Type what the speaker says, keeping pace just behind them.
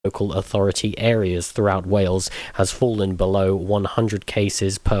local authority areas throughout Wales has fallen below 100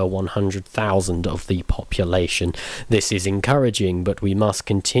 cases per 100,000 of the population. This is encouraging, but we must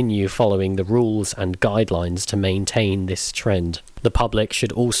continue following the rules and guidelines to maintain this trend. The public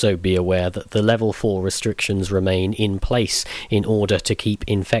should also be aware that the level 4 restrictions remain in place in order to keep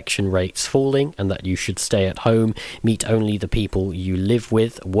infection rates falling, and that you should stay at home, meet only the people you live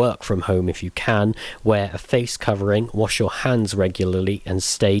with, work from home if you can, wear a face covering, wash your hands regularly, and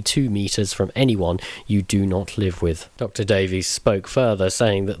stay 2 metres from anyone you do not live with. Dr. Davies spoke further,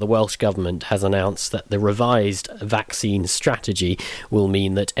 saying that the Welsh Government has announced that the revised vaccine strategy will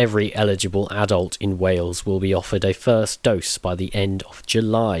mean that every eligible adult in Wales will be offered a first dose by the end of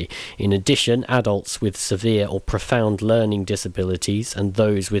July. In addition, adults with severe or profound learning disabilities and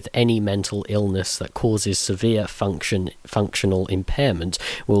those with any mental illness that causes severe functional impairment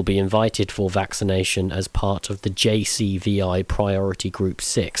will be invited for vaccination as part of the JCVI Priority Group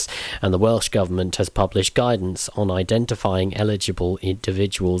 6, and the Welsh Government has published guidance on identifying eligible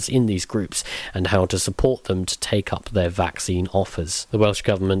individuals in these groups and how to support them to take up their vaccine offers. The Welsh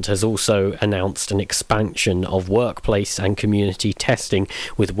Government has also announced an expansion of workplace and community testing,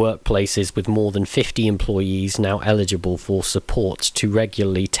 with workplaces with more than 50 employees now eligible for support to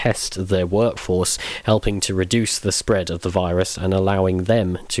regularly test their workforce, helping to reduce the spread of the virus and allowing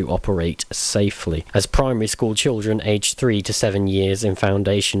them to operate safely. As primary school children aged 3 to 7 years in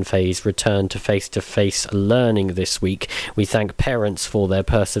foundation phase return to face-to-face learning this week, we thank parents for their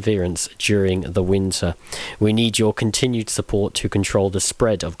perseverance during the winter. We need your continued support to control the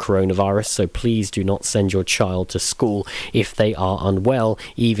spread of coronavirus, so please do not send your child to school if they are unwell,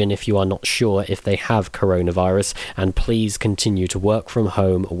 even if you are not sure if they have coronavirus, and please continue to work from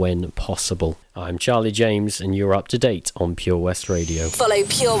home when possible. I'm Charlie James, and you're up to date on Pure West Radio. Follow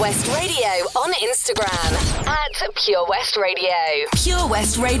Pure West Radio on Instagram at Pure West Radio. Pure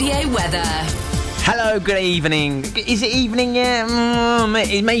West Radio weather. Hello, good evening. Is it evening yet?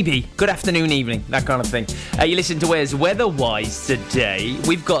 Maybe. Good afternoon, evening, that kind of thing. You listen to Where's Weather-wise today.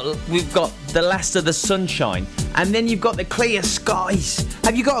 We've got the last of the sunshine, and then you've got the clear skies.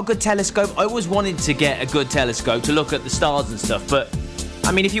 Have you got a good telescope? I always wanted to get a good telescope to look at the stars and stuff, but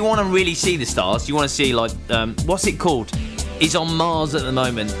I mean, if you want to really see the stars, you want to see, like, what's it called? It's on Mars at the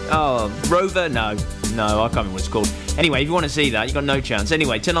moment. Oh, rover? No, I can't remember what it's called. Anyway, if you want to see that, you've got no chance.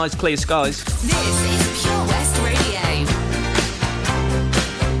 Anyway, tonight's clear skies. This is Pure West Radio.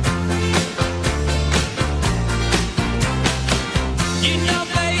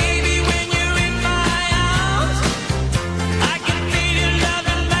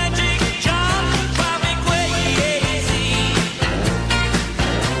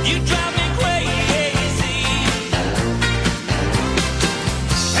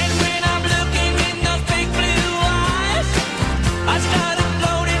 I started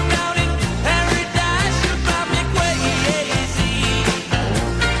floating down in paradise.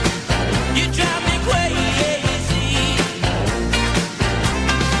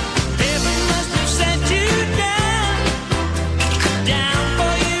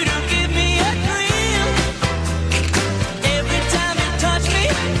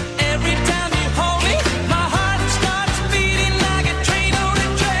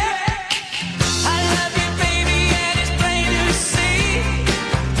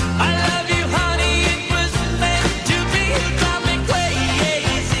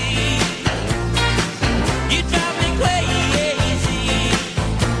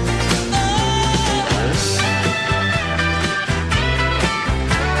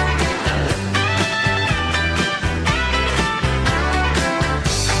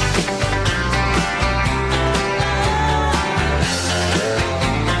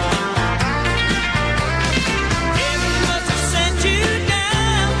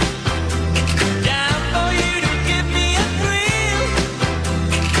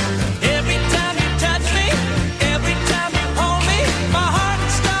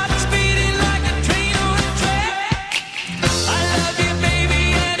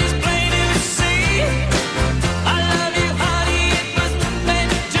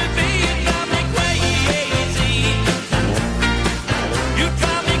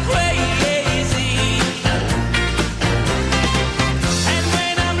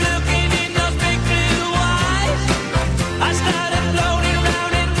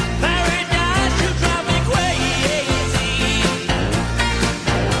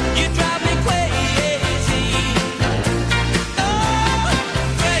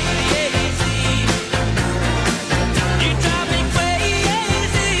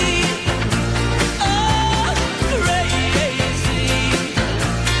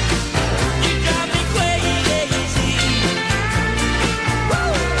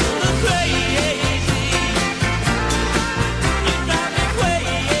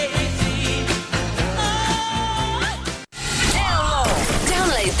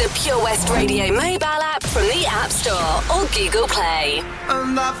 West Radio mobile app from the App Store or Google Play.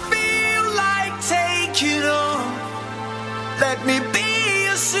 And I feel like taking off. Let me be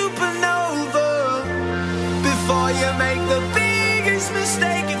a supernova before you make the biggest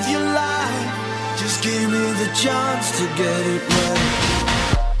mistake of your life. Just give me the chance to get it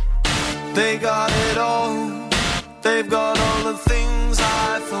right. They got it all. They've got all the things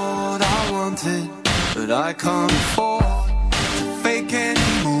I thought I wanted, but I can't afford to fake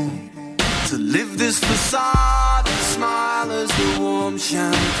anymore. To live this facade and smile as the warm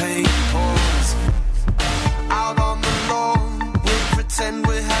champagne pours. Out on the lawn, we'll pretend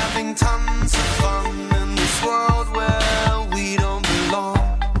we're having tons of fun in this world where we don't belong.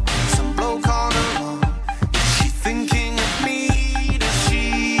 Some bloke on her own, is she thinking of me? Does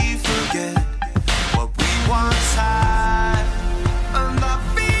she forget what we once had? And I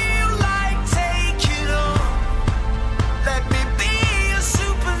feel like taking on. Let me be a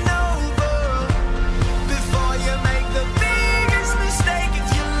supernova before you make the biggest mistake of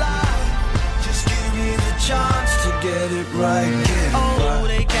your life. Just give me the chance to get it right. Oh,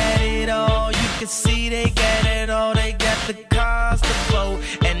 they get it all. You can see they get it all. They got the cars, the boat,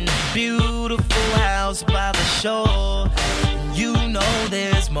 and the beautiful house by the shore. You know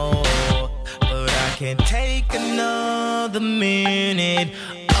there's more, but I can't take another minute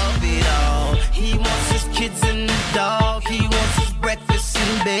of it all. He wants his kids and the dog. He wants his breakfast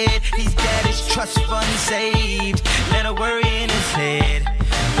in bed. He's got his trust fund saved. Let a worry in his head,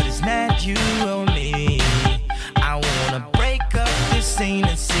 but it's not you or me. I wanna break up this scene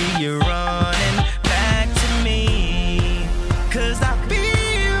and see you running back to me. 'Cause I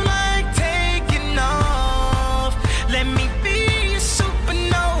feel like taking off. Let me be a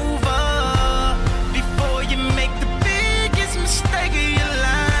supernova before you make the biggest mistake of your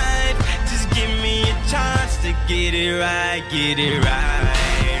life. Just give me a chance to get it right, get it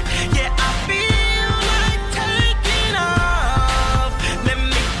right. Yeah, I feel like taking off. Let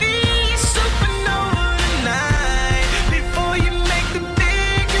me be a supernova tonight before you make the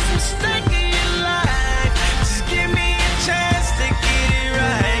biggest mistake of your life. Just give me a chance to get it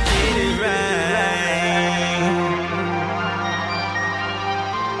right, get it right.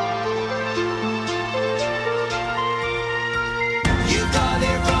 You got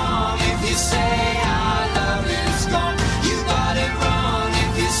it wrong if you say our love is gone. You got it wrong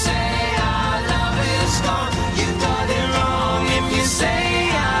if you say our love is gone. You got it wrong if you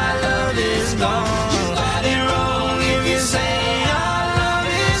say our love is gone. You got it wrong if you say our love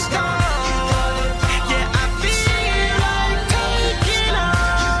is gone. Yeah, I feel like taking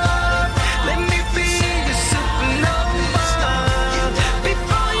off. Let me be a supernova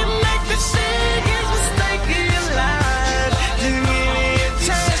before you make the biggest mistake of your life. Just give me a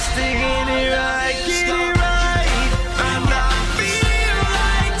chance to get it right, get it right. And I feel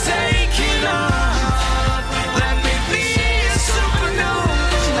like taking off. Let me be a supernova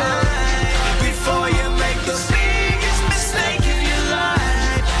tonight before you make the biggest mistake of your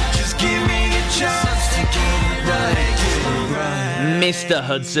life. Just give me a chance to get it right, get it right. Mr.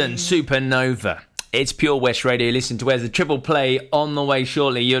 Hudson, Supernova. It's Pure West Radio. Listen to Where's the Triple Play on the way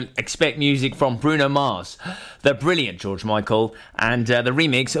shortly. You'll expect music from Bruno Mars, the brilliant George Michael, and the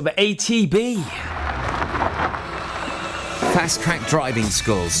remix of ATB. Fast Track Driving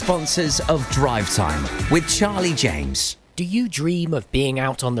School, sponsors of Drive Time with Charlie James. Do you dream of being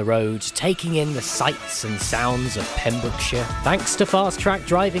out on the road, taking in the sights and sounds of Pembrokeshire? Thanks to Fast Track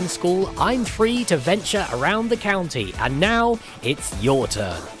Driving School, I'm free to venture around the county, and now it's your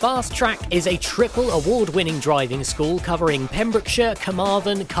turn. Fast Track is a triple award-winning driving school covering Pembrokeshire,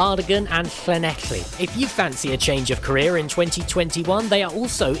 Carmarthen, Cardigan and Llanelli. If you fancy a change of career in 2021, they are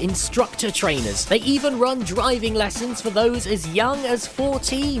also instructor trainers. They even run driving lessons for those as young as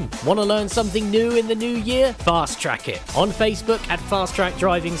 14. Want to learn something new in the new year? Fast Track it. On Facebook at Fast Track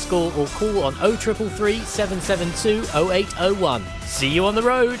Driving School or call on 0333 772 0801. See you on the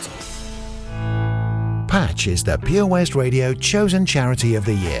road. Patch is the Pure West Radio chosen charity of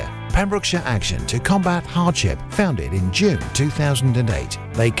the year. Pembrokeshire Action to Combat Hardship, founded in June 2008.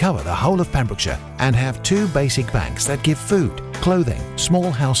 They cover the whole of Pembrokeshire and have 2 basic banks that give food, clothing,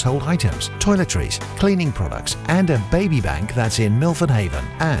 small household items, toiletries, cleaning products, and a baby bank that's in Milford Haven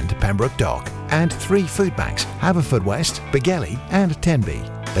and Pembroke Dock, and 3 food banks, Haverfordwest, Begelly and Tenby.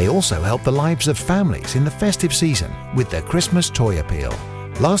 They also help the lives of families in the festive season with their Christmas toy appeal.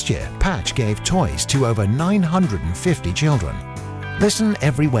 Last year, Patch gave toys to over 950 children. Listen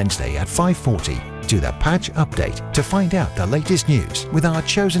every Wednesday at 5:40 to the Patch Update to find out the latest news with our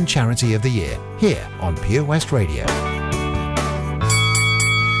chosen charity of the year here on Pure West Radio.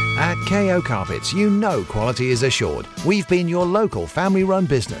 At KO Carpets, you know quality is assured. We've been your local family-run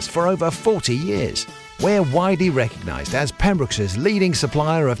business for over 40 years. We're widely recognised as Pembrokeshire's leading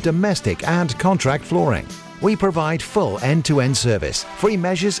supplier of domestic and contract flooring. We provide full end-to-end service, free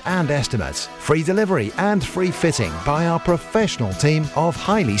measures and estimates, free delivery and free fitting by our professional team of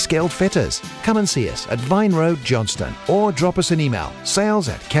highly skilled fitters. Come and see us at Vine Road, Johnston, or drop us an email,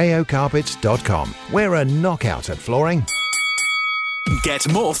 sales@kocarpets.com. We're a knockout at flooring.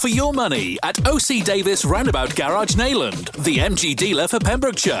 Get more for your money at OC Davis Roundabout Garage Neyland, the MG dealer for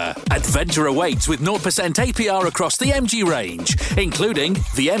Pembrokeshire. Adventure awaits with 0% APR across the MG range, including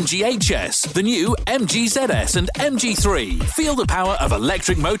the MG HS, the new MG ZS and MG3. Feel the power of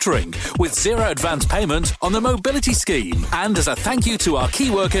electric motoring with zero advance payment on the mobility scheme. And as a thank you to our key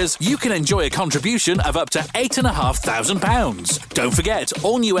workers, you can enjoy a contribution of up to £8,500. Don't forget,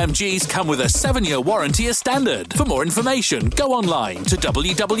 all new MGs come with a 7-year warranty as standard. For more information, go online to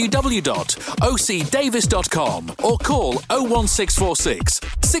www.ocdavis.com or call 01646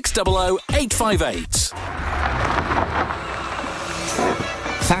 600 858.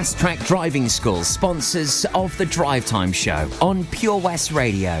 Fast Track Driving School, sponsors of the Drive Time Show on Pure West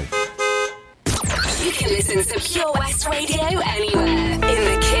Radio. You can listen to Pure West Radio anywhere. In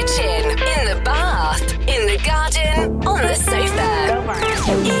the kitchen, in the bath, in the garden, on the sofa,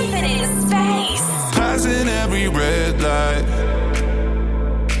 even in space. Passing every red light,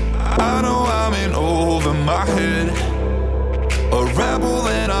 I know I'm in over my head, a rebel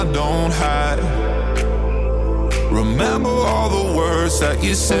and I don't hide. Remember all the words that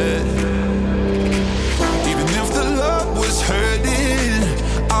you said. Even if the love was hurting,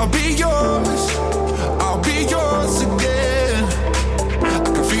 I'll be yours, I'll be yours again. I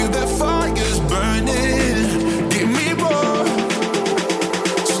can feel that fire's burning, give me more.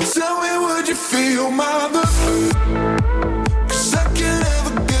 So tell me, would you feel my love?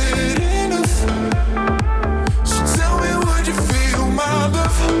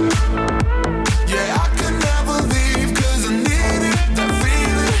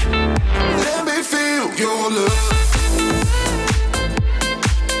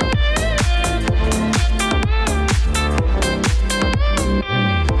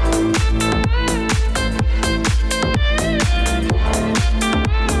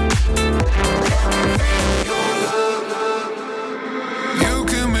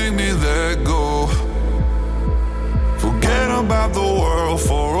 About the world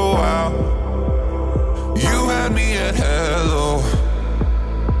for a while. You had me at hello.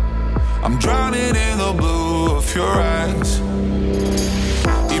 I'm drowning in the blue of your eyes.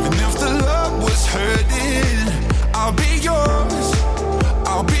 Even if the love was hurting, I'll be yours,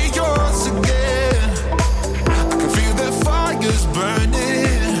 I'll be yours again. I can feel that fire's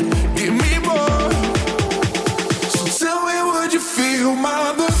burning, give me more. So tell me, would you feel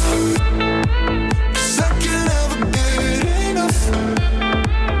my love?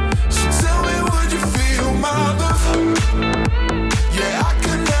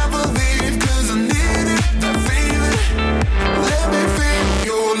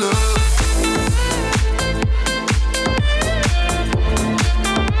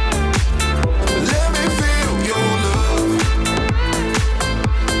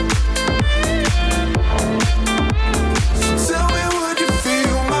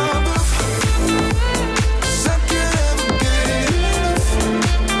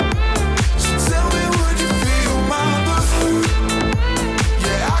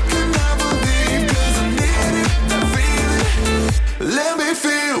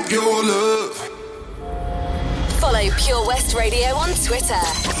 Pure West Radio on Twitter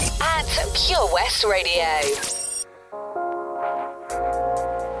at Pure West Radio.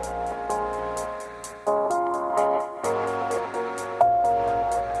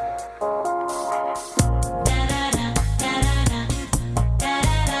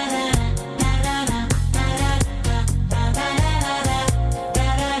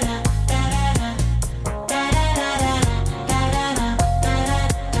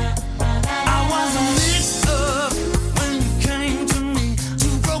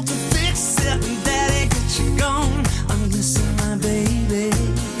 Gone.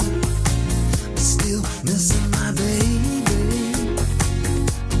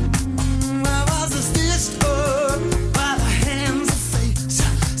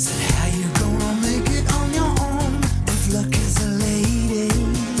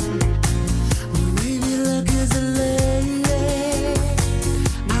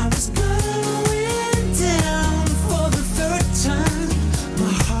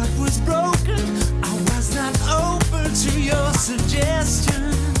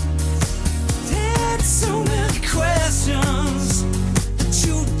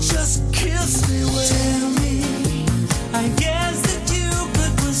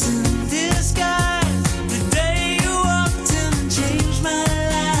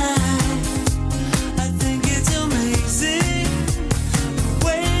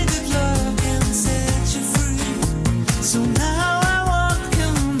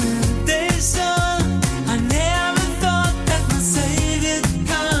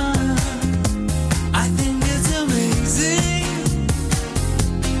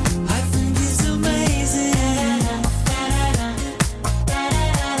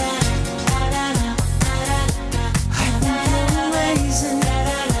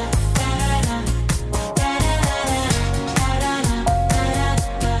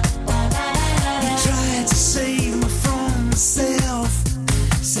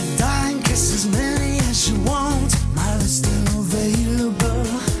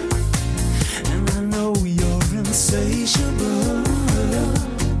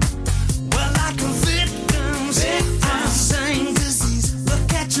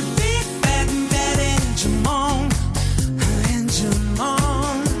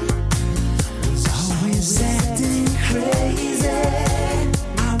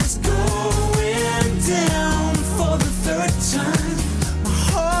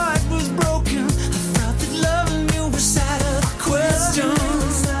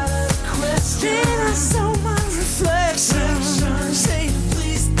 saw my reflection. Say,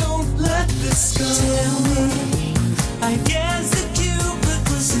 please don't let this go. Tell me, I guess that Cupid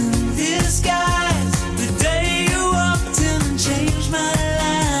was in disguise. The day you walked in and changed my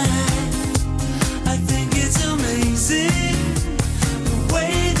life. I think it's amazing the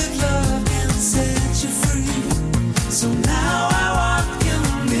way that love can set you free. So now I walk in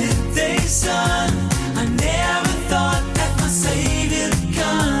the midday sun. I never thought that my savior would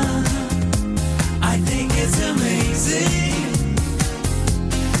come. I think it's amazing.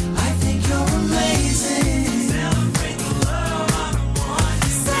 I think you're amazing. Celebrate the love I'm the one.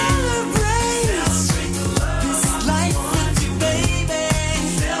 Celebrate this life with you, baby.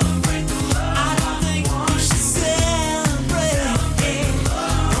 Celebrate the love. I don't think you should celebrate.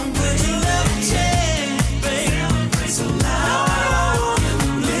 Don't put your love in check, baby. So now I walk in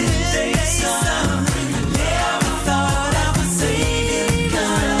the midday sun. I never thought I would see it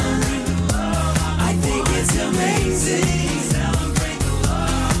come. I think it's amazing. Celebrate the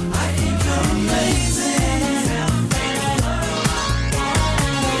love. I think you're amazing. Celebrate the love.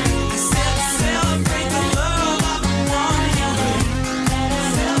 Celebrate the love I've been wanting.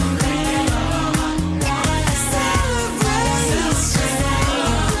 Celebrate the love I've been wanting.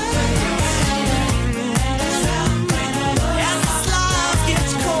 As this life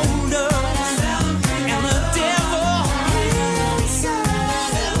gets colder and the devil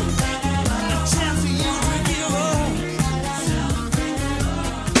inside, a chance for you to give up.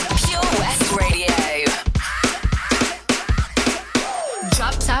 Pure West Radio.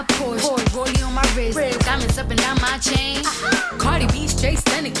 Drop top Porsche, rollie on my wrist, diamonds up and down my chain. Cardi B straight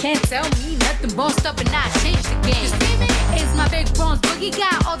stunning, can't tell me nothing. Bossed up and I changed the game. It's my big bronze boogie,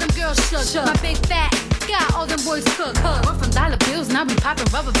 got all them girls shook. My big fat, got all them boys cooked. We're from dollar bills, now we popping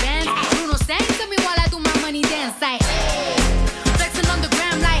rubber bands. Bruno sang to me while I do my money dance like, hey. Flexing on the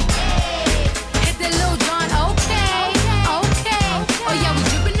gram like, hey. Hit the Lil Jon, okay. Oh yeah, we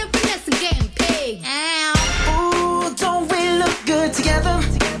dripping and finesse and getting paid. Ooh, don't we look good together?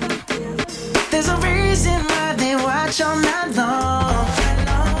 There's a reason why they watch all night long.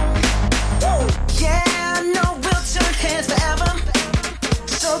 Woo! Yeah, I know we'll turn heads forever.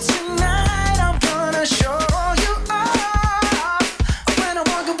 So tonight I'm gonna show you off. When I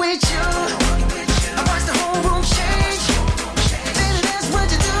walk with you, I watch the whole room change. Baby, that's what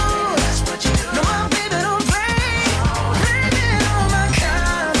you do. No, my baby don't play. Blame it on my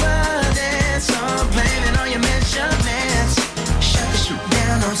confidence, or blame it on your measurements. Shut the shoot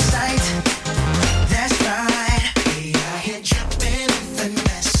down on sight. That's right. We out here dripping in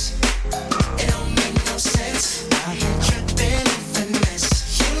finesse. It don't make no sense. Out here dripping in finesse.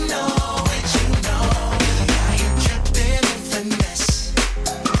 You know it, you know. We out here dripping in finesse.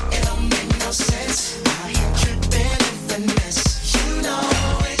 It don't make no sense. Out here dripping in finesse. You know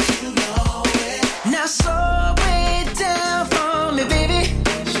it, you know it. Now slow it down for me, baby.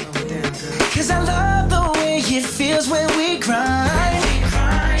 'Cause I love the way it feels when we grind.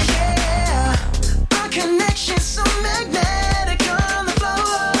 Yeah, our connection's so magnetic on the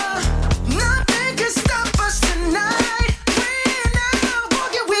floor. Nothing can stop us tonight. When I'm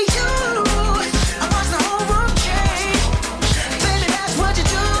walking with you, I watch the whole world change. Baby, that's what you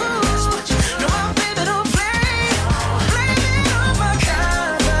do. No, my baby don't play. Blame it on my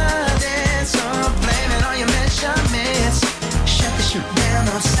confidence, or blame it on your measurements. Shut the shoot down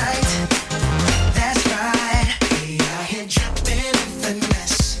on sight. That's right. We out here dripping in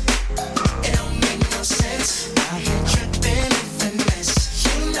finesse. It don't make no sense. Out here dripping in finesse.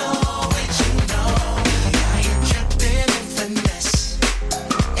 You know it, you know. We out here dripping in finesse.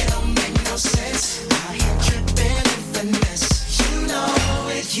 It don't make no sense. Out here dripping in finesse. You know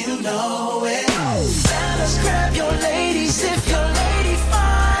it, you know it. Fellas, grab your ladies if your lady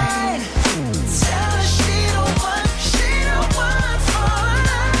fine. Tell her she the one for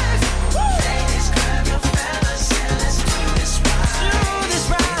life. Ladies, grab your fellas and let's do this right. Do this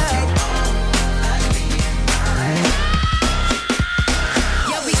right. Like me and mine.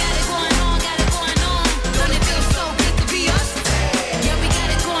 Yeah, we got it going on, got it going on. Don't it feel so good to be us? Yeah, we got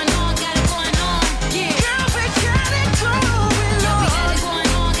it going on, got it going on. Yeah, Girl, we got it going yeah, we got on. it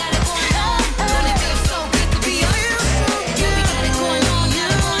going on, got it going on. Don't it feel so good to be us? Yeah, we got it going on, got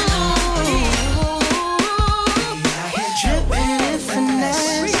it going on. We out here dripping in finesse.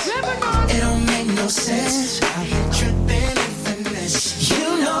 It don't make no sense. Out here dripping in finesse. You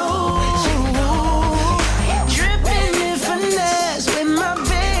know. Dripping in finesse with my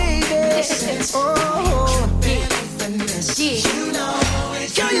baby. Oh, dripping in finesse. You know it.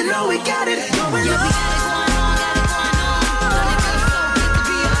 Girl, you know we got it going Yeah, we on. got it going on, got it going on. Don't it feel so good to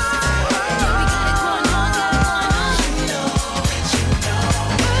be us? Yeah, we got it going on, got it going on. You know it, you know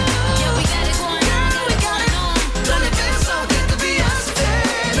it. Yeah, we got it going on.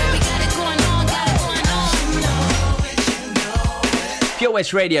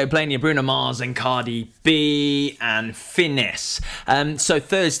 West Radio, playing your Bruno Mars and Cardi B and Finesse. So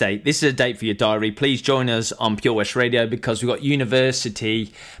Thursday, this is a date for your diary. Please join us on Pure West Radio because we've got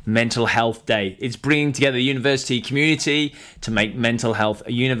University Mental Health Day. It's bringing together the university community to make mental health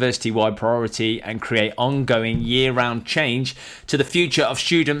a university-wide priority and create ongoing year-round change to the future of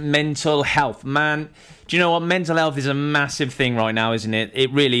student mental health. Man, do you know what? Mental health is a massive thing right now, isn't it?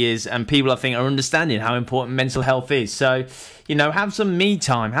 It really is. And people, I think, are understanding how important mental health is. So, you know, have some me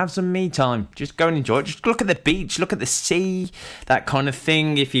time. Have some me time. Just go and enjoy it. Just look at the beach, look at the sea, that kind of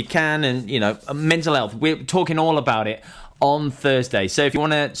thing if you can. And, you know, mental health. We're talking all about it on Thursday. So if you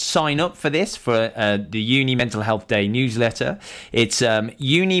want to sign up for this, for the Uni Mental Health Day newsletter, it's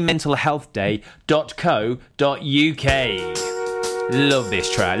unimentalhealthday.co.uk. Love this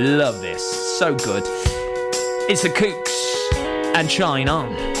track. Love this. So good. It's the Kooks and Shine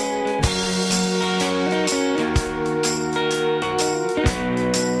On.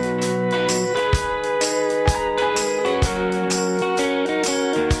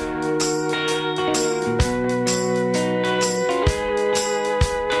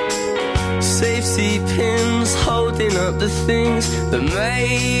 Safety pins holding up the things that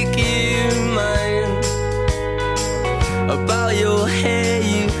make you mine. About your hair,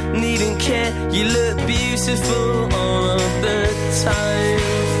 you needn't care. You look beautiful all of the time.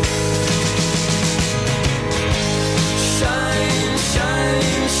 Shine,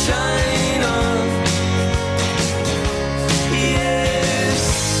 shine, shine on. Yes,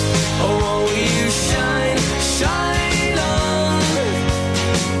 oh, won't you shine, shine on.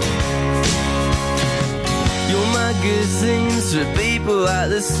 Your magazines for people at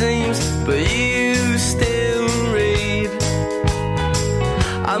the seams, but you still read.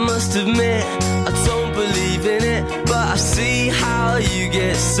 I must admit, I don't believe in it, but I see how you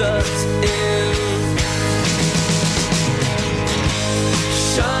get sucked in.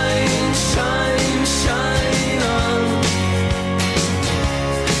 Shine, shine, shine on.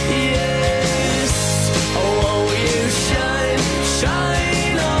 Yes, oh, won't you shine,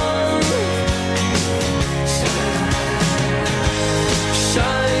 shine on.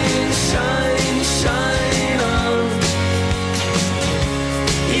 Shine, shine, shine on.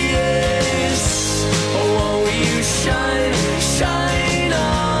 Yes, oh, won't you shine, shine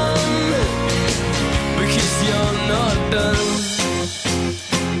on. Because you're not done.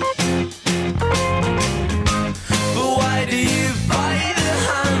 But why do you bite the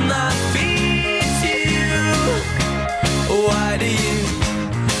hand that feeds you? Why do you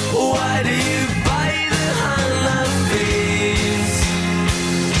bite the hand that feeds?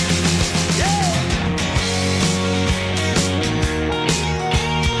 Yeah.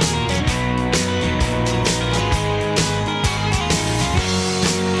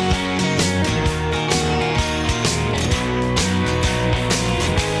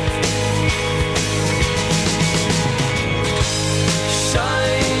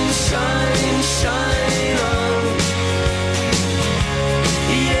 Shine, shine, shine on.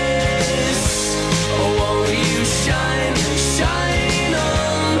 Yes, oh, won't you shine, shine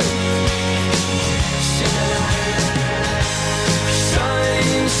on.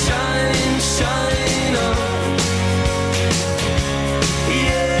 Shine, shine, shine on.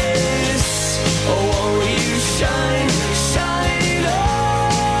 Yes, oh, won't you shine, shine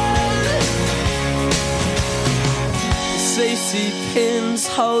on. Safety pins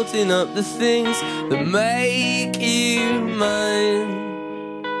holding up the things that make you mine.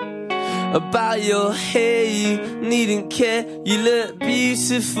 About your hair, you needn't care. You look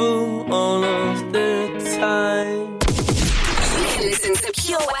beautiful all of the time. You can listen to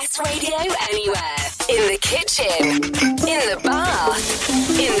Pure West Radio anywhere. In the kitchen, in the bath,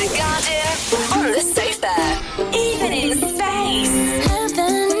 in the garden, on the sofa, even in space.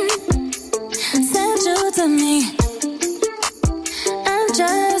 Heaven sent you to me. I'm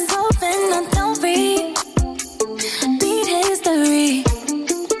just hoping I don't repeat history.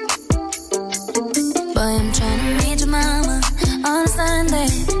 Boy, I'm trying to meet your mama on a Sunday.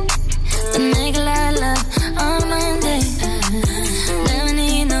 The nigga I love on a Monday. Never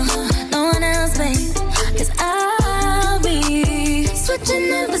need no one else, babe. 'Cause I'll be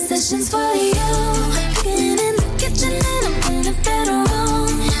switching up positions for you. Cooking in the kitchen and I'm in a better room.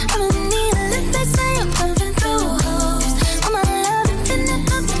 I don't need a lift, they say I'm coming through holes. All my love infinite,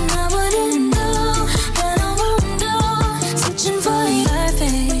 nothing I wouldn't do, that I won't do. Switching for you,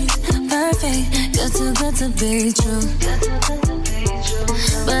 perfect, perfect. Good to be true.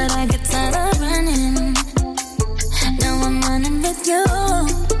 But I get tired of running. Now I'm running with you,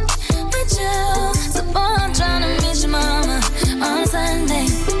 with you. So boy, I'm trying to meet your mama on Sunday.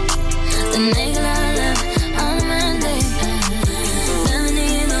 The nigga I love on Monday. Never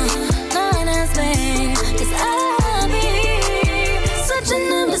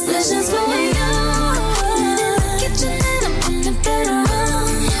decisions for you. Kitchen and I'm in the bedroom. I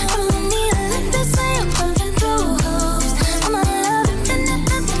don't need a lip to say I'm pumping through holes. I'm a loving and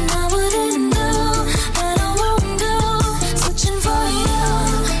nothing I wouldn't do, that I won't do. Switching for you.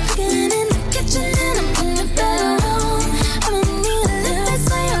 Cooking in the kitchen and I'm in the bedroom. I don't need a lip to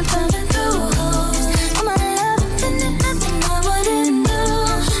say I'm pumping through holes. I'm a loving and nothing I wouldn't do,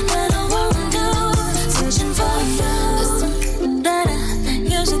 that I won't do. Switching for you. That I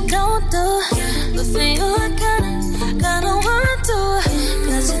usually don't do, but for you I kinda want to.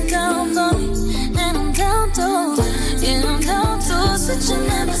 'Cause you're down for me, and I'm down to. Yeah, I'm down to. Switching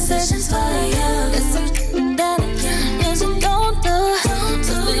conversations for you. It's something that I usually don't do, but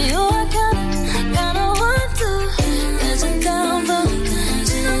for you I kinda want to. 'Cause you're down for me,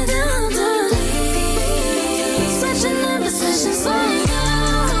 and I'm down to. Switching conversations for you.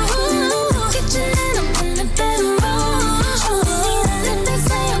 Kitchen and I'm in the bedroom.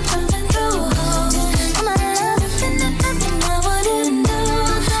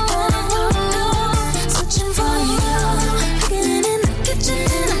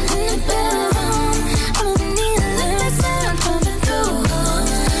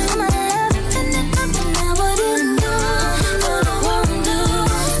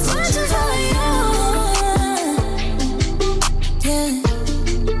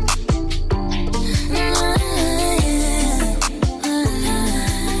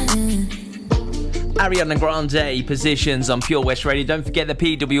 Ariana Grande positions on Pure West Radio. Don't forget the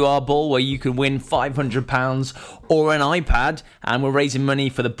PWR ball where you can win £500 or an iPad, and we're raising money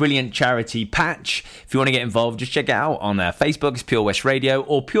for the brilliant charity Patch. If you want to get involved, just check it out on Facebook. It's Pure West Radio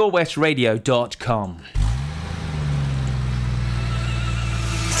or purewestradio.com.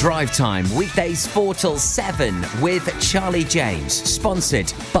 Drive Time, weekdays 4 till 7 with Charlie James,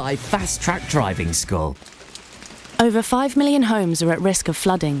 sponsored by Fast Track Driving School. Over 5 million homes are at risk of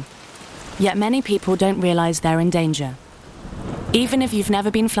flooding, yet many people don't realise they're in danger. Even if you've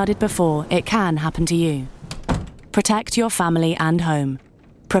never been flooded before, it can happen to you. Protect your family and home.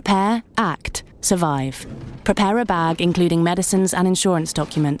 Prepare, act, survive. Prepare a bag including medicines and insurance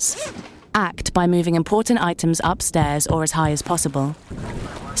documents. Act by moving important items upstairs or as high as possible.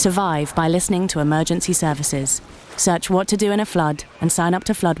 Survive by listening to emergency services. Search what to do in a flood and sign up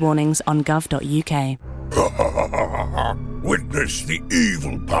to flood warnings on gov.uk. Witness the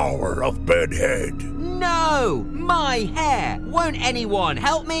evil power of Bedhead. No! My hair! Won't anyone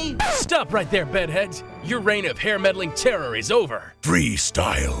help me? Stop right there, Bedhead. Your reign of hair-meddling terror is over.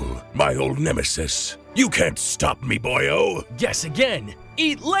 Freestyle, my old nemesis. You can't stop me, boyo. Guess again.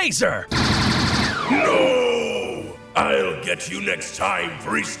 Eat laser! No! I'll get you next time,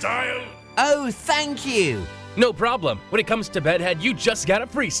 Freestyle. Oh, thank you. No problem. When it comes to Bedhead, you just gotta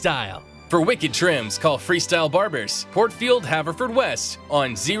freestyle. For wicked trims, call Freestyle Barbers, Portfield, Haverfordwest,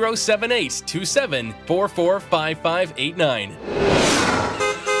 on 07827445589.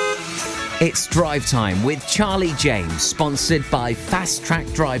 It's Drive Time with Charlie James, sponsored by Fast Track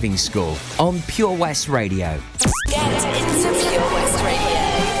Driving School on Pure West Radio. Get into Pure West Radio.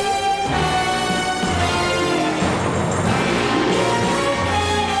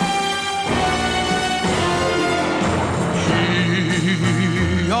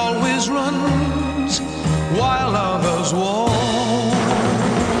 He always runs while others walk.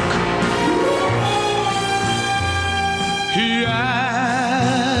 He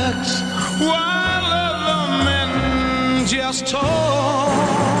acts while other men just talk.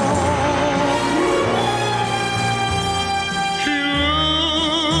 He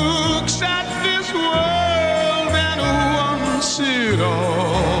looks at this world and wants it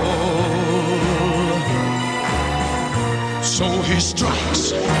all. So he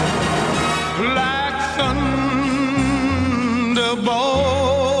strikes like thunderbolt.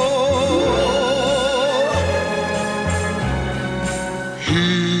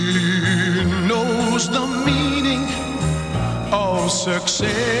 He knows the meaning of success.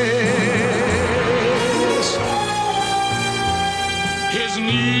 His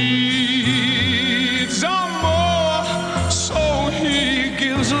needs are more, so he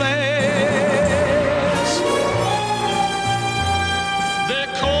gives less. They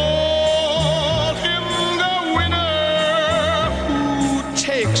call him the winner who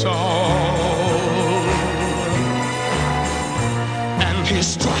takes all, and he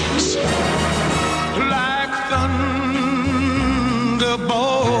strikes like thunderbolt.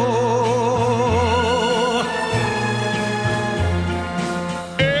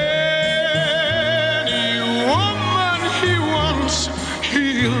 Any woman he wants,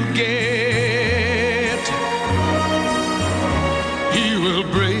 he'll get. He will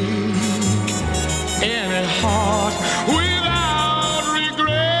break any heart without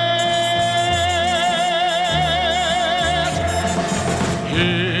regret.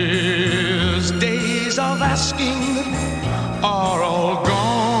 asking are all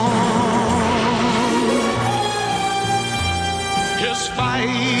gone. His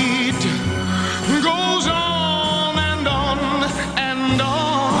fight goes on and on and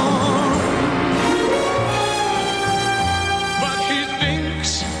on, but he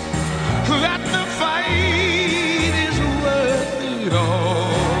thinks that the fight is worth it all.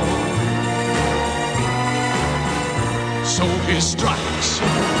 So he strikes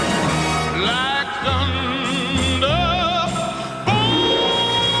like thunder.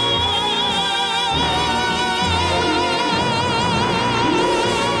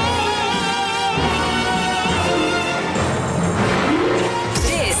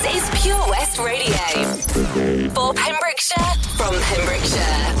 This is Pure West Radio. For Pembrokeshire, from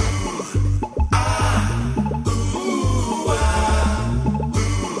Pembrokeshire.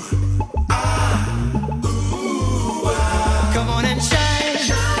 Come on and shine,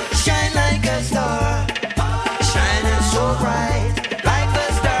 shine like a star, shining so bright, like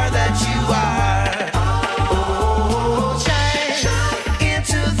the star that you are. Oh, shine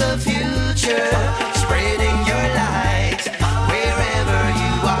into the future, spreading your light wherever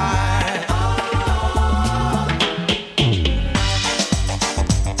you are.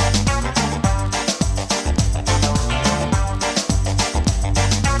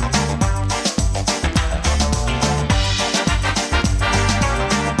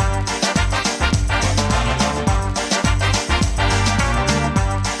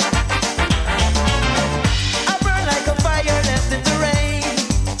 I burn like a fire left in the rain.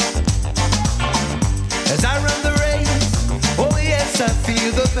 As I run the race, oh yes, I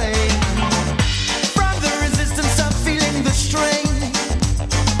feel the pain. From the resistance, I'm feeling the strain.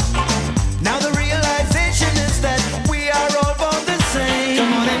 Now the realization is that we are all born the same.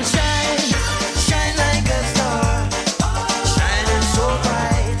 Come on and shine, shine like a star, shining so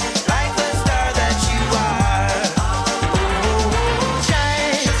bright, like the star that you are. Oh,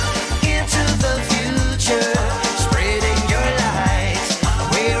 shine into the future, spreading your light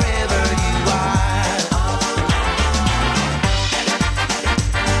wherever you are.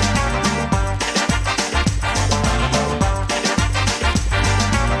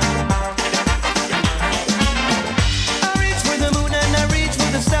 I reach for the moon and I reach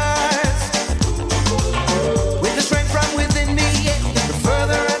for the stars. With the strength from within me, the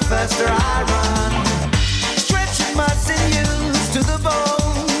further and faster I run. Stretching my sinews to the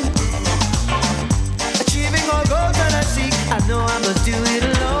bone. Achieving all goals that I seek, I know I must do it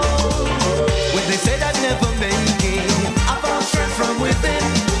alone. When they said I'd never make it, I found strength from within.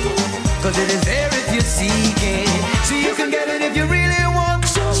 Cause it is there if you seek it. So you can get it if you really want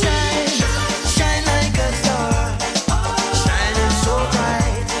to. Shine, shine like a star, shining so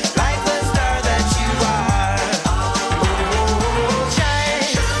bright, like the star that you are. Oh, shine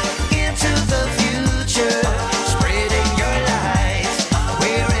into the future, spreading your light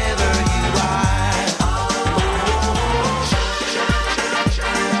wherever you are.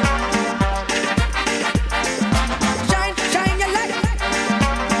 Shine, shine your light.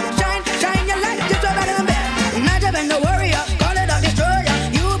 Shine, shine your light. Just over the bed. Not even no warrior. Call it a destroyer.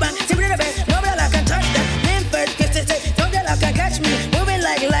 You man, simply the best. Nobody can touch that. Limford, kiss it, nobody can catch me. Moving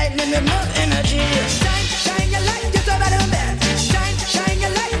like lightning with more energy. Shine, shine your light. Just over the bed. Shine, shine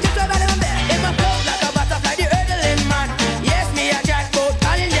your light. Just over the bed. In my flow like a butterfly, the hurdling man. Yes, me a jackpot,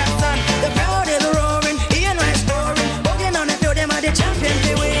 all in your son. The crowd is roaring, hearing my story. Walking on the field, them are the champions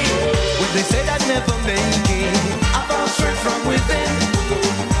they win. When they said I'd never make it, I found strength from within.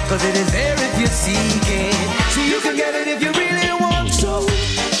 Cause it is there if you seek it. So you can get it if you really want to.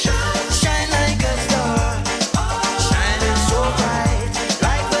 Shine like a star, shining so bright,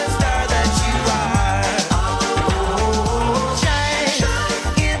 like the star that you are. Oh, shine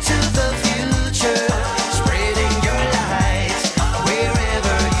into the future, spreading your light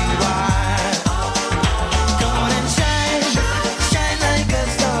wherever you are. Come on and shine, shine like a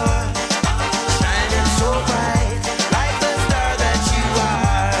star, shining so bright, like the star that you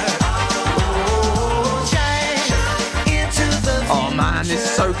are. Oh, shine into the future. Oh man, this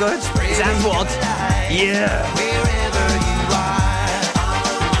is so good. Is that what? Yeah. Wherever you are.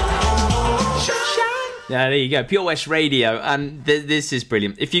 Yeah, there you go. Pure West Radio. And this is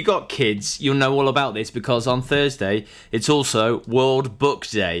brilliant. If you've got kids, you'll know all about this because on Thursday, it's also World Book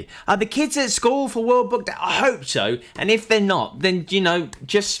Day. Are the kids at school for World Book Day? I hope so. And if they're not, then, you know,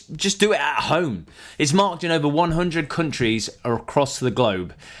 just do it at home. It's marked in over 100 countries across the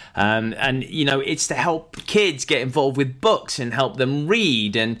globe. And, you know, it's to help kids get involved with books and help them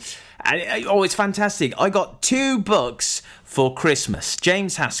read and It's fantastic. I got 2 books for Christmas.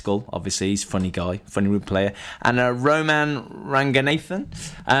 James Haskell, obviously, he's a funny guy, funny root player, and Roman Ranganathan.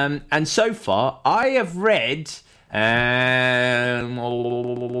 And so far, I have read... that's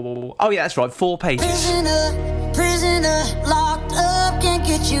right, 4 pages. Prisoner, locked up, can't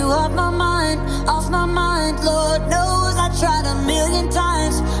get you off my mind, Lord knows I tried a million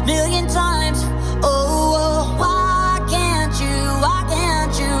times. Oh, why can't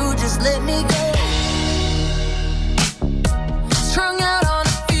you just let me go? Strung out on a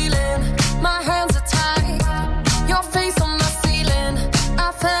feeling, my hands are tied, your face on my ceiling,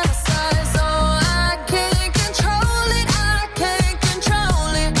 I fantasize, oh, I can't control it,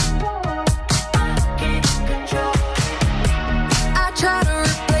 I try to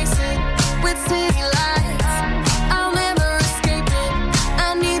replace it with city lights, I'll never escape it,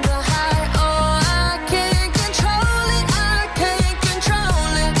 I need the high, oh, I can't control it,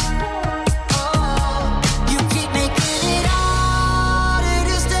 oh, You keep making it harder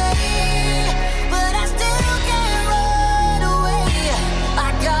to stay, but I still can't run away. I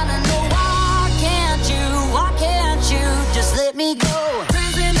gotta know why can't you just let me go?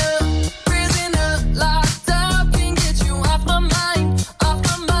 Prisoner, locked up, can't get you off my mind,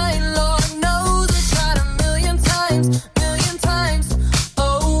 Lord knows I tried a million times,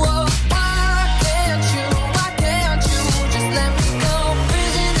 oh, why can't you just let me go?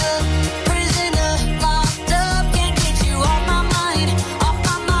 Prisoner, locked up, can't get you off my mind,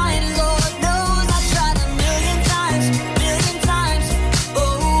 Lord knows I tried a million times, oh,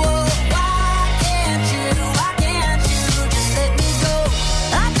 why can't you just let me go?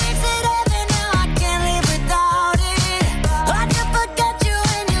 I fix it every now, I can't live without it, I can forget you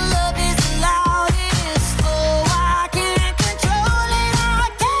and your love is the loudest, oh, I can't control it,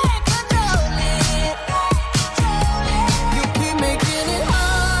 You keep making it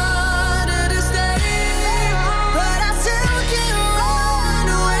harder to stay, but I still can't run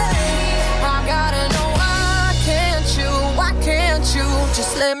away. I gotta know why can't you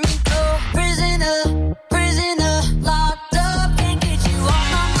just let me go? Prisoner, locked up, can't get you off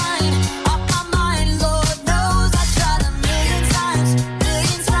my mind, Lord knows I tried a million times,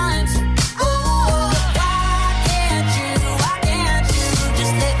 oh, why can't you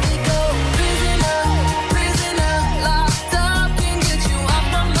just let me go? Prisoner, locked up, can't get you off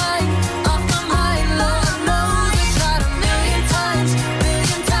my mind, Lord knows I tried a million times,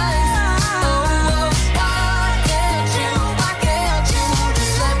 oh, why can't you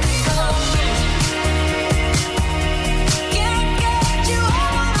just let me go? Can't get you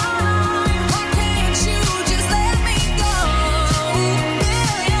off my mind, why can't you just let me go?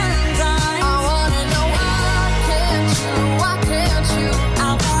 Million times, I wanna know why can't you? I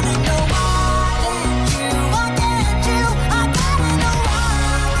wanna know why can't you? I gotta know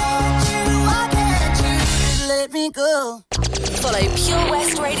why can't you just let me go? Follow Pure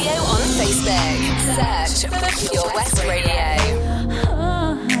West Radio on Facebook. Search for Pure West Radio.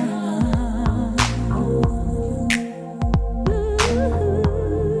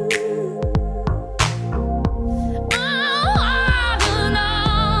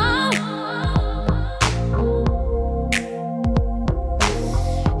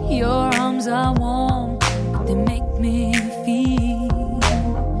 Your arms are warm, but they make me feel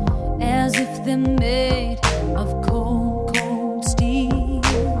as if they're made of cold, cold steel.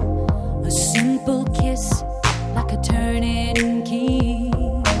 A simple kiss, like a turning key.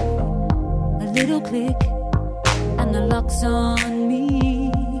 A little click, and the lock's on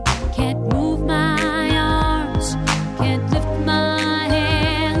me. Can't move my arms, can't lift my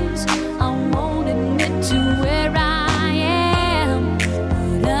hands. I won't admit to where I am,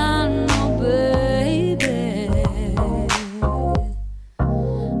 but I know, baby,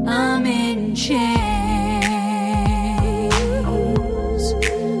 I'm in chains.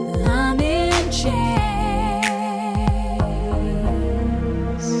 I'm in chains.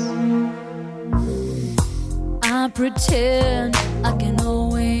 I pretend I can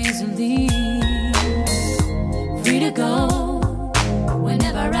always leave, free to go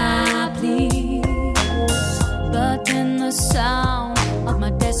whenever I please. But then the sound of my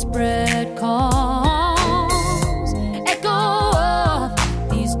desperate calls echo of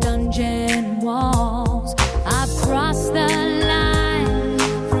these dungeon walls. I've crossed the line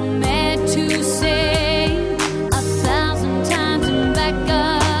from mad to sane 1,000 times and back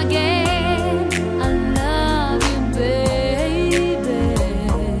again. I love you, baby.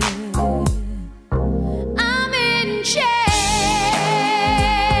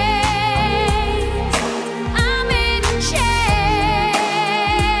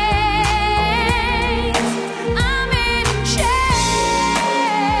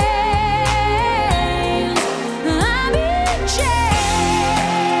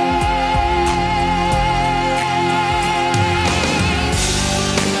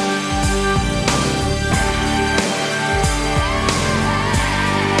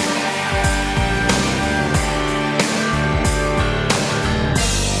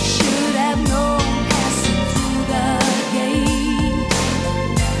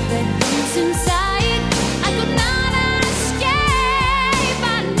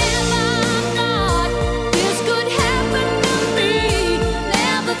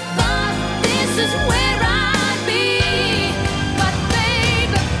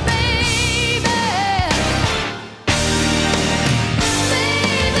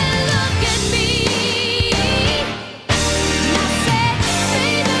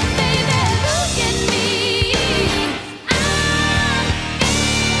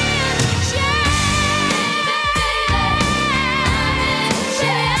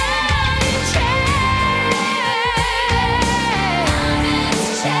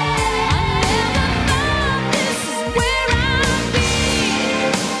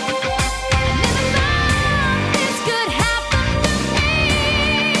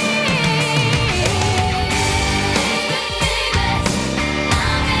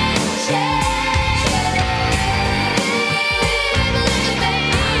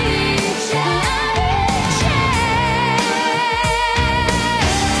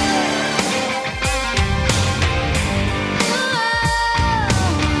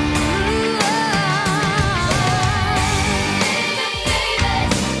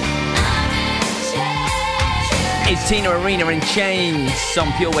 Tina Arena in Chains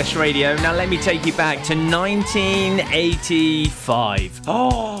on Pure West Radio. Now let me take you back to 1985.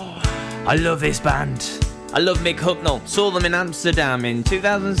 Oh, I love this band. I love Mick Hucknall. Saw them in Amsterdam in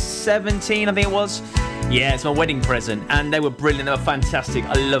 2017, I think it was. Yeah, it's my wedding present, and they were brilliant. They were fantastic.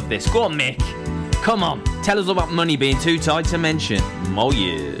 I love this. Go on, Mick. Come on, tell us all about money being too tight to mention. Oh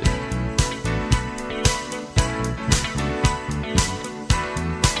yeah.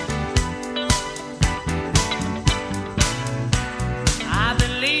 I've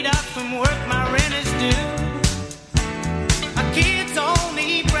been laid up from work, my rent is due. My kids all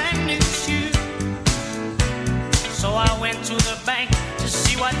need brand new shoes. So I went to the bank to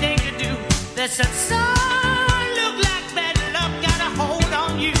see what they could do. They said, son, look like bad luck got a hold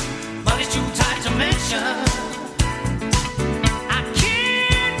on you. But it's too tight to mention. I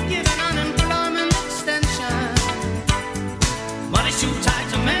can't give an unemployment extension. But it's too tight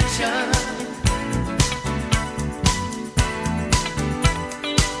to mention.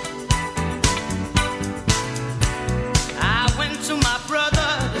 My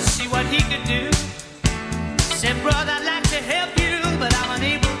brother to see what he could do. Said, brother, I'd like to help you, but I'm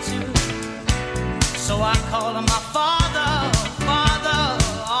unable to. So I called him my father, Father,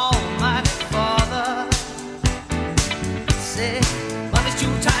 Almighty Father. Said, but it's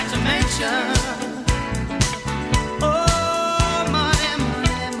too tight to mention. Oh, money,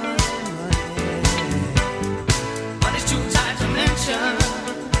 money, money, money. But it's too tight to mention.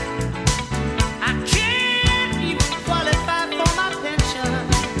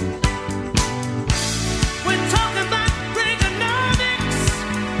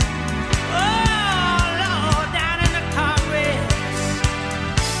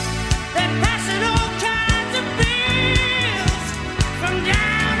 From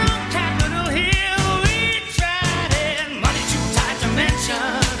down on Capitol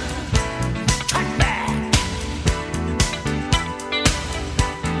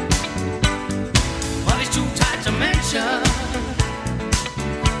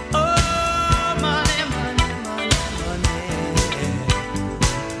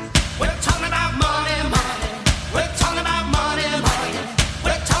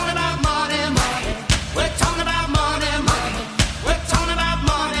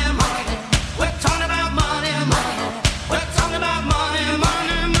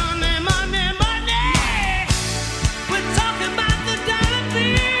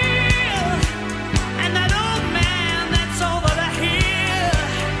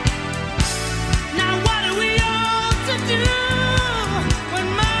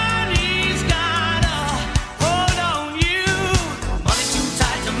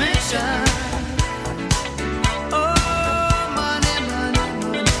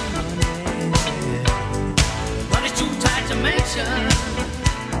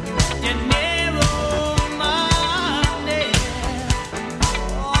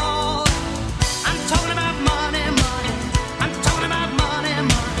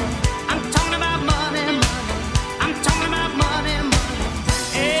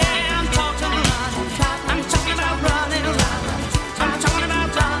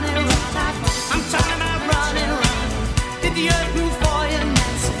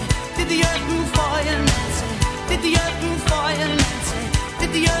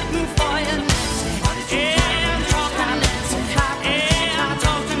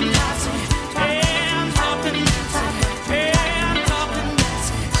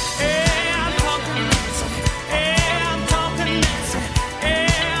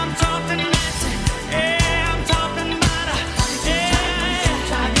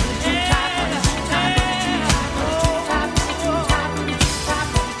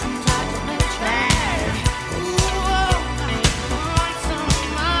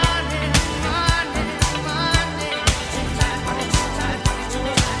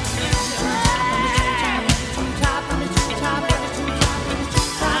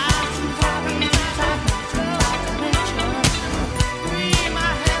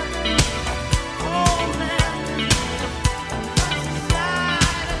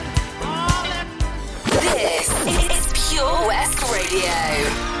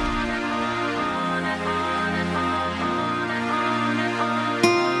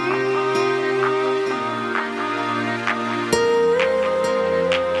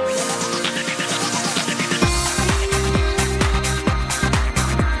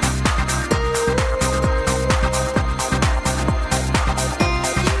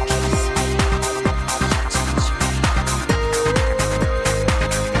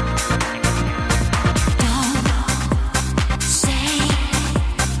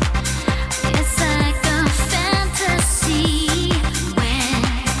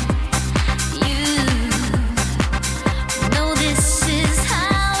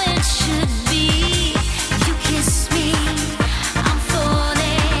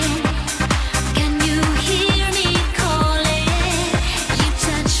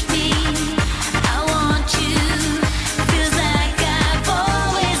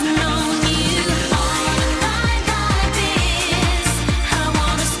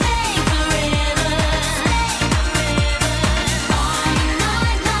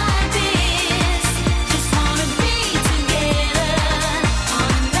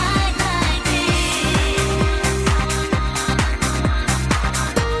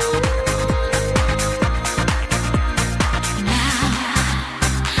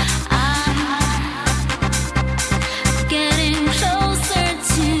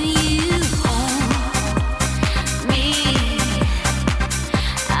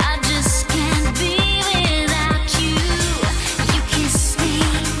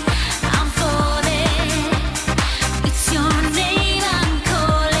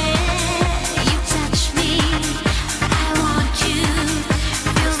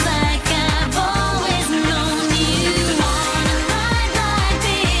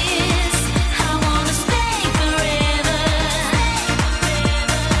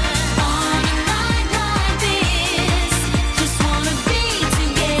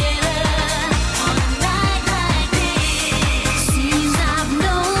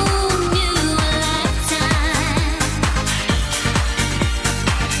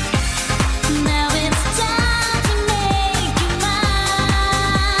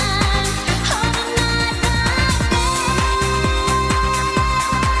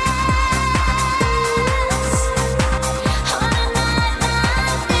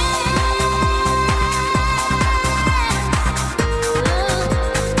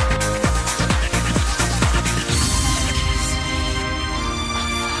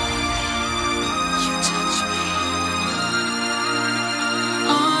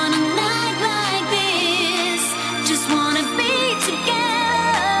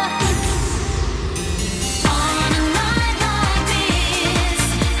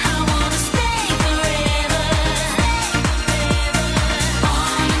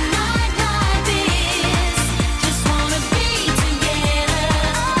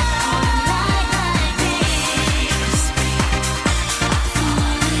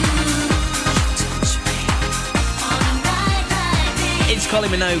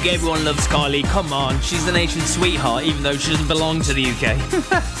Kylie Minogue, everyone loves Kylie. Come on, she's the nation's sweetheart, even though she doesn't belong to the UK.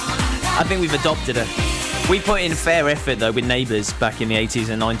 I think we've adopted her. We put in fair effort, though, with Neighbours back in the 80s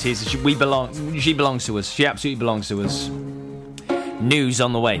and 90s. She belongs to us. She absolutely belongs to us. News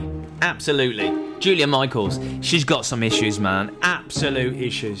on the way. Absolutely. Julia Michaels, she's got some issues, man. Absolute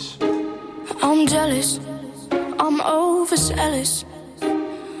issues. I'm jealous, I'm overzealous.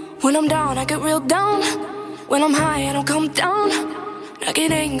 When I'm down, I get real down. When I'm high, I don't come down. I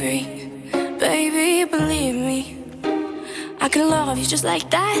get angry, baby, believe me. I can love you just like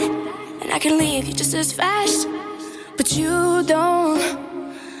that, and I can leave you just as fast. But you don't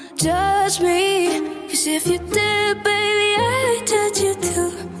judge me, 'cause if you did, baby, I'd judge you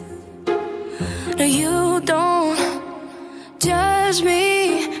too. No, you don't judge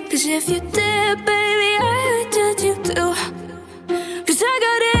me, 'cause if you did, baby, I'd judge you too. 'Cause I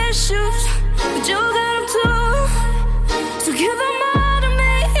got issues, but you got them too. So give them all to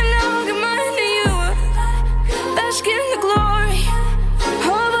me, and I'll give mine to you. Bask in the glory of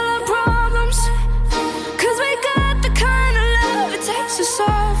all our problems, 'cause we got the kind of love it takes to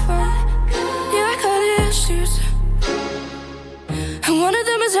solve them. Yeah, I got issues, and one of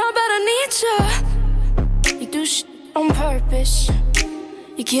them is how bad I need you. You do shit on purpose.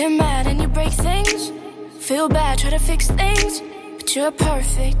 You get mad and you break things. Feel bad, try to fix things. But you're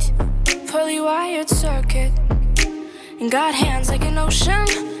perfect, poorly wired circuit. And got hands like an ocean.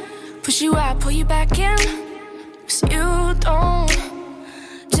 Push you out, pull you back in. 'Cause you don't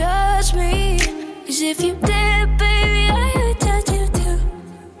judge me. 'Cause if you did, baby, I'd judge you too.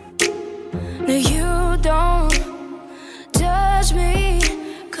 No, you don't judge me.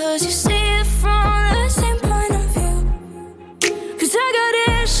 'Cause you see it from the same point of view. 'Cause I got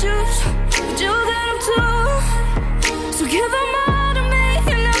issues, but you got them too. So give them all to me,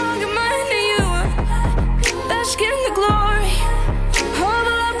 and I'll give mine to you. Bask in the glory of all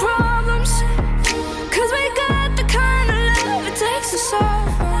our problems, 'cause we got the kind of love it takes to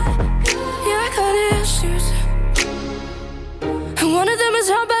solve them. Yeah, I got issues, and one of them is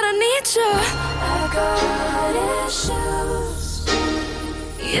how bad I need you. I got issues,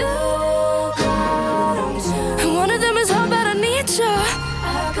 you got them too. And one of them is how bad I need you.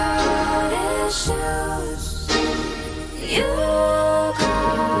 I got issues, you got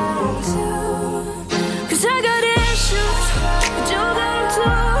them too. 'Cause I got issues, but you got them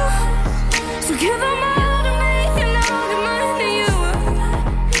too. So give them all to me, and I'll give mine to you.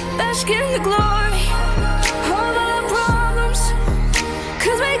 Bask in the glory of all our problems,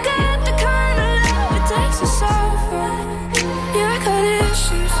 'cause we got the kind of love it takes to solve them. Yeah, I got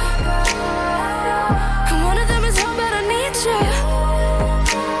issues, and one of them is how bad I need you.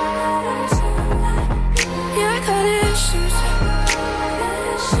 Yeah, I got issues,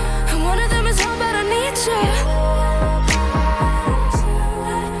 and one of them is how bad I need you.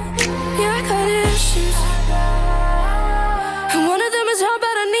 Yeah, I got issues, and one of them is how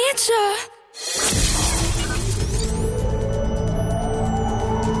bad I need you.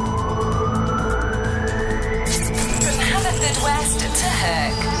 From Haverfordwest to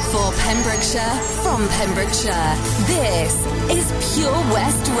Hook. For Pembrokeshire, from Pembrokeshire, this is Pure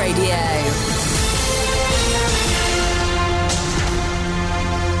West Radio.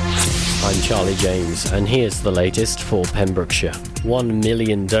 I'm Charlie James, and here's the latest for Pembrokeshire. 1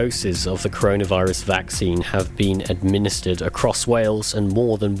 million doses of the coronavirus vaccine have been administered across Wales, and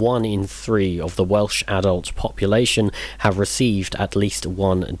more than 1 in 3 of the Welsh adult population have received at least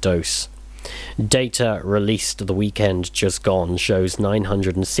one dose. Data released the weekend just gone shows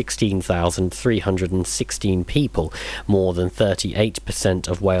 916,316 people, more than 38%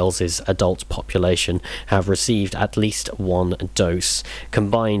 of Wales's adult population, have received at least one dose,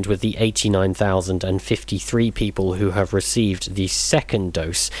 combined with the 89,053 people who have received the second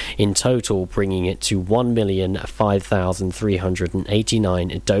dose, in total bringing it to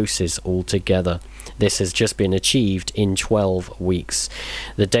 1,005,389 doses altogether. This has just been achieved in 12 weeks.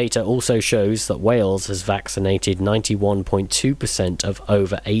 The data also shows that Wales has vaccinated 91.2% of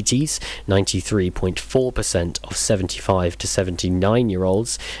over 80s, 93.4% of 75 to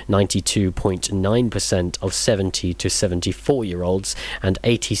 79-year-olds, 92.9% of 70 to 74-year-olds, and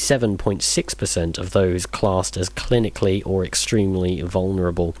 87.6% of those classed as clinically or extremely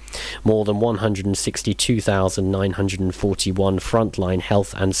vulnerable. More than 162,941 frontline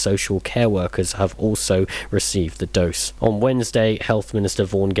health and social care workers have also received the dose. On Wednesday, Health Minister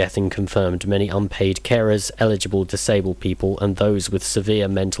Vaughan Gething confirmed confirmed many unpaid carers, eligible disabled people and those with severe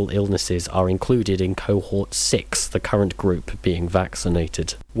mental illnesses are included in cohort 6, the current group being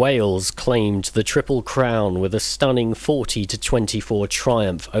vaccinated. Wales claimed the Triple Crown with a stunning 40-24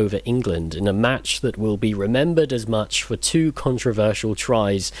 triumph over England in a match that will be remembered as much for two controversial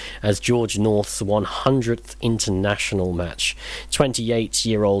tries as George North's 100th international match.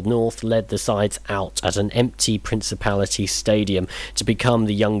 28-year-old North led the sides out at an empty Principality Stadium to become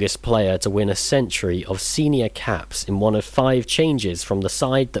the youngest player to win a century of senior caps in one of 5 changes from the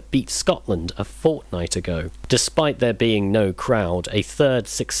side that beat Scotland a fortnight ago. Despite there being no crowd, a third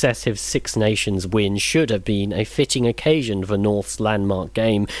successive Six Nations win should have been a fitting occasion for North's landmark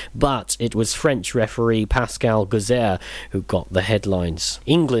game, but it was French referee Pascal Gauzer who got the headlines.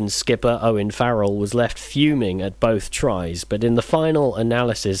 England's skipper Owen Farrell was left fuming at both tries, but in the final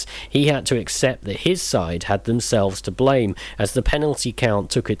analysis he had to accept that his side had themselves to blame as the penalty count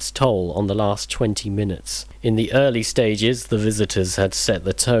took its toll on the last 20 minutes. In the early stages, the visitors had set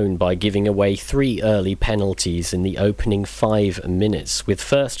the tone by giving away 3 early penalties in the opening 5 minutes, with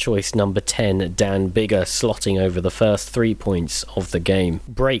first choice number 10 Dan Biggar slotting over the first 3 points of the game.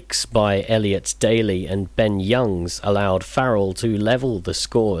 Breaks by Elliot Daly and Ben Youngs allowed Farrell to level the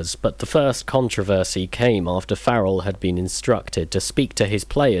scores, but the first controversy came after Farrell had been instructed to speak to his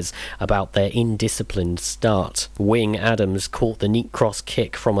players about their indisciplined start. Wing Adams caught the neat cross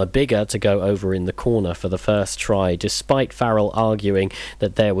kick from a Biggar to go over in the corner for the first try, despite Farrell arguing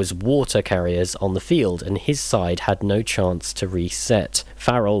that there was water carriers on the field and his side had no chance to reset.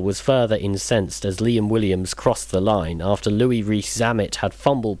 Farrell was further incensed as Liam Williams crossed the line after Louis Rees-Zammit had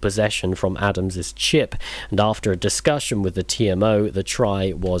fumbled possession from Adams's chip, and after a discussion with the TMO, the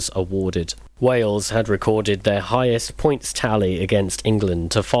try was awarded. Wales had recorded their highest points tally against England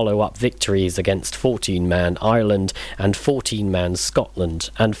to follow up victories against 14-man Ireland and 14-man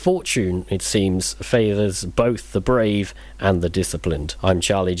Scotland, and fortune, it seems, favours both the brave and the disciplined. I'm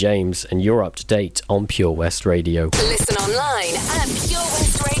Charlie James, and you're up to date on Pure West Radio. Listen online at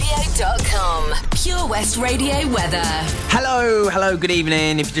purewestradio.com. Pure West Radio weather. Hello, good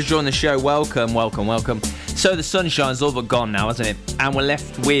evening. If you just joined the show, welcome. So the sunshine's all but gone now, hasn't it? And we're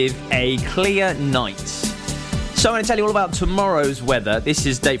left with a clear night. So I'm going to tell you all about tomorrow's weather. This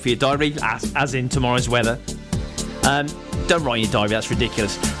is date for your diary, as in tomorrow's weather. Don't write in your diary, that's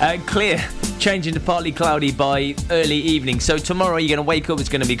ridiculous. Clear, changing to partly cloudy by early evening. So tomorrow you're going to wake up, it's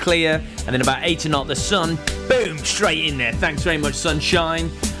going to be clear, and then about 8 o'clock the sun, boom, straight in there. Thanks very much, sunshine.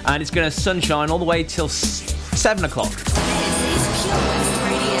 And it's going to sunshine all the way till 7 o'clock. This is Pure West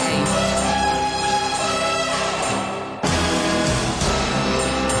Radio.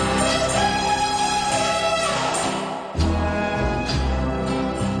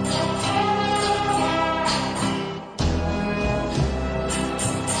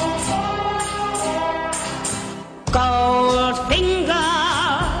 Goldfinger,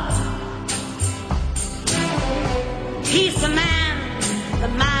 he's the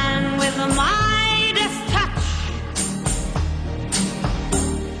man with the Midas touch,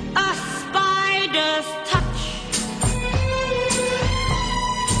 a spider's touch,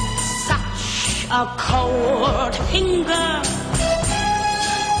 such a cold finger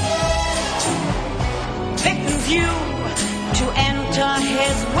beckons you to enter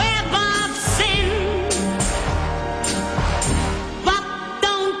his web of sin.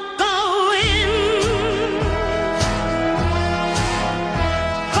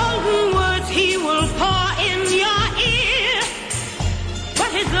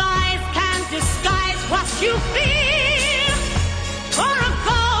 You feel for a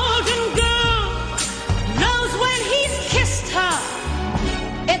golden girl knows when he's kissed her,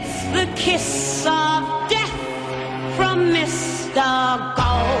 it's the kiss of death from Mr. God.